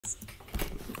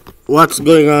What's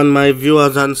going on, my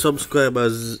viewers and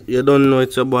subscribers? You don't know,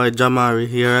 it's your boy Jamari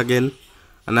here again,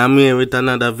 and I'm here with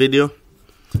another video.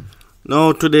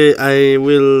 Now today I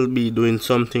will be doing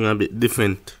something a bit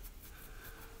different.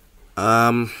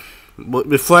 But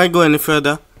before I go any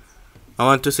further, I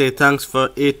want to say thanks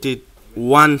for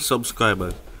 81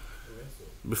 subscribers.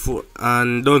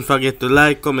 And don't forget to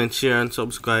like, comment, share and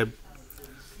subscribe.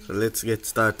 So let's get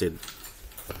started.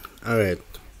 Alright.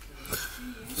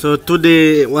 So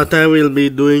today what I will be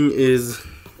doing is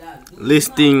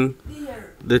listing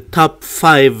the top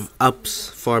 5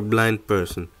 apps for blind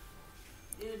person.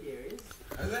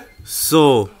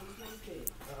 So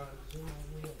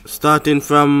starting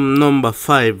from number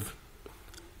 5,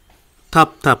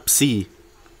 TapTapSee.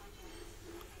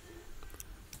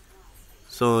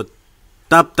 So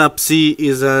TapTapSee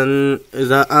is an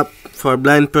app for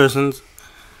blind persons.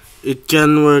 It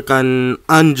can work on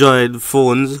Android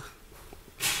phones.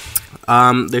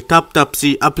 The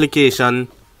TapTapSee application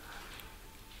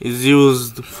is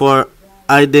used for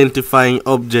identifying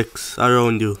objects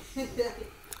around you.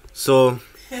 So,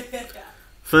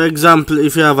 for example,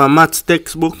 if you have a maths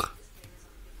textbook,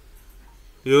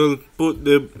 you'll put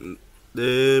the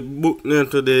book near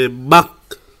to the back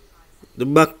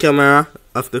camera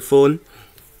of the phone,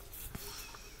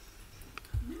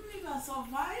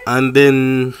 and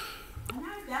then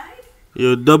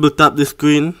you double tap the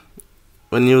screen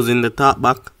when using the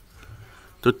talkback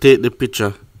to take the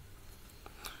picture,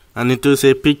 and it will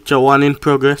say picture 1 in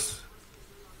progress.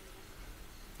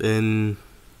 Then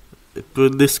it will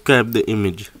describe the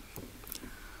image.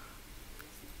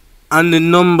 And the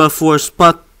number 4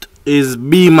 spot is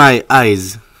Be My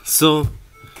Eyes. So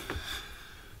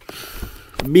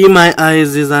Be My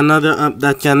Eyes is another app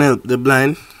that can help the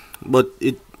blind, but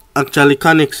it actually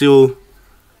connects you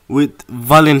with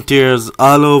volunteers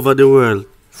all over the world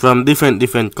from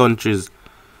different countries.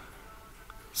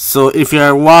 So if you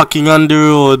are walking on the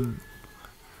road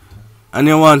and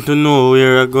you want to know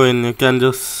where you're going, you can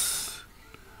just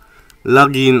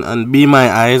log in and Be My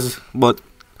Eyes. But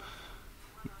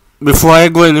before I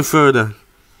go any further,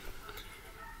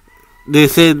 they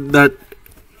said that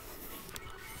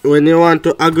when you want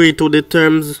to agree to the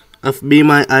terms of Be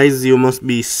My Eyes, you must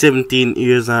be 17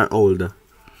 years or older.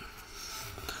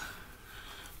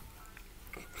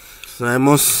 So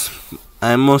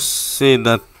I must say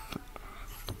that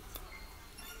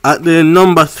at the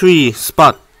number 3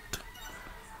 spot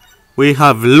we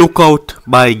have Lookout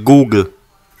by Google.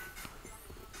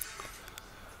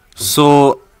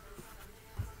 So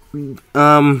the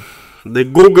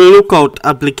Google Lookout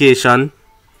application,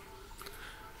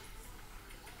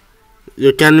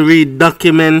 you can read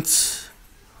documents,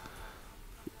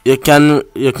 you can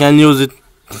use it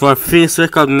for face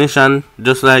recognition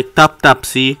just like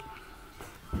TapTapSee,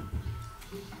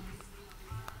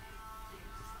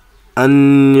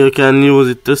 and you can use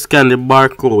it to scan the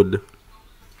barcode.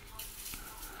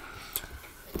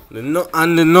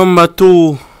 And the number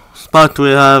 2 spot we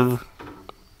have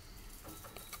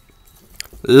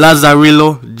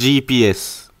Lazarillo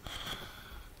GPS.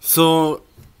 So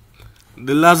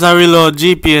the Lazarillo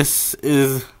GPS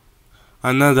is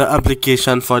another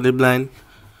application for the blind.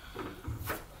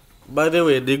 By the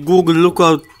way, the Google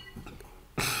Lookout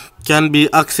can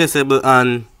be accessible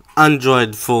on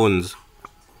Android phones.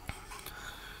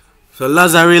 So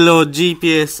Lazarillo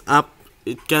GPS app,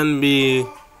 it can be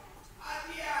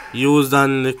used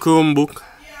on the Chromebook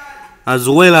as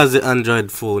well as the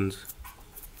Android phones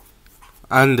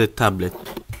and the tablet.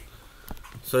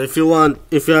 So if you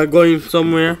are going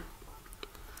somewhere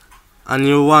and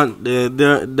you want the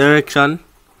direction,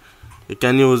 you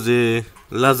can use the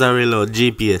Lazarillo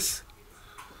GPS.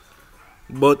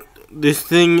 But the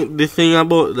thing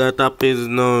about that app is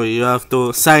now you have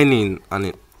to sign in on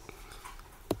it.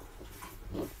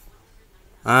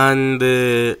 And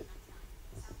the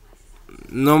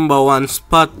number 1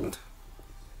 spot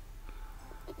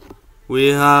we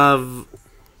have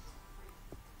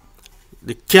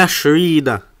the Cash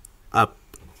Reader app.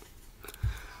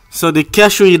 So the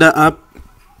Cash Reader app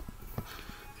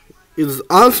is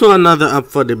also another app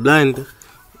for the blind,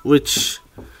 which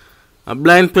a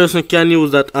blind person can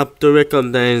use that app to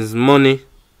recognize money.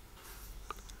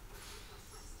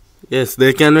 Yes,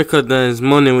 they can recognize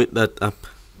money with that app.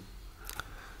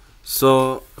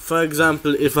 So for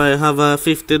example, if I have a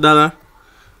 $50,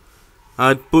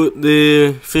 I'd put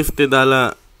the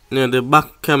 $50 near the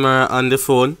back camera on the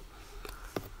phone,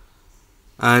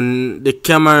 and the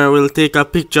camera will take a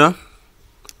picture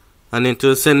and it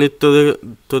will send it to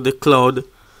the cloud.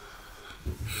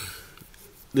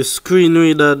 The screen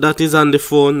reader that is on the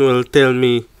phone will tell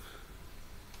me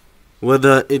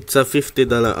whether it's a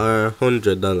 $50 or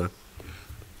 $100.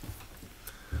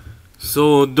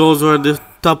 So those were the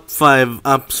top 5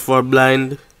 apps for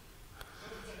blind.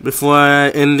 Before I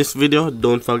end this video,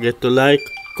 don't forget to like,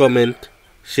 comment,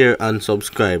 share and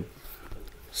subscribe.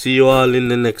 See you all in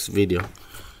the next video.